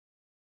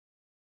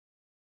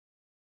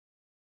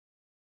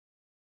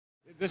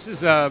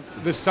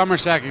This Summer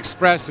Shack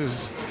Express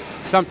is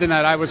something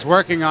that I was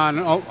working on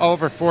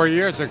over 4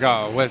 years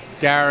ago with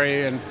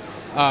Gary, and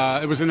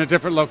it was in a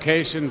different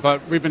location,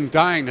 but we've been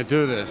dying to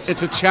do this.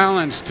 It's a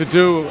challenge to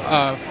do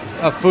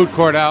a food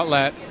court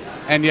outlet,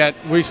 and yet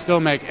we still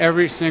make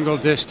every single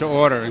dish to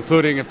order,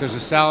 including if there's a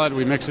salad,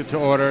 we mix it to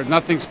order.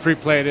 Nothing's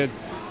pre-plated,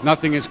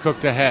 nothing is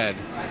cooked ahead,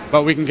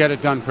 but we can get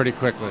it done pretty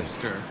quickly.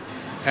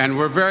 And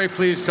we're very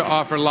pleased to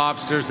offer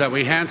lobsters that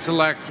we hand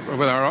select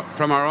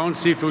from our own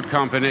seafood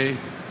company,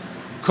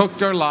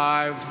 cooked or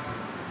live,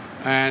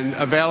 and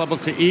available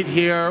to eat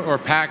here or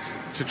packed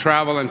to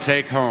travel and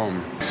take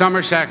home.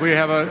 Summer Shack, we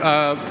have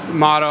a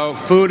motto,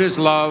 food is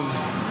love.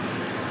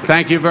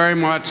 Thank you very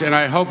much, and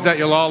I hope that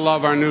you'll all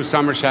love our new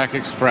Summer Shack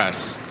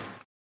Express.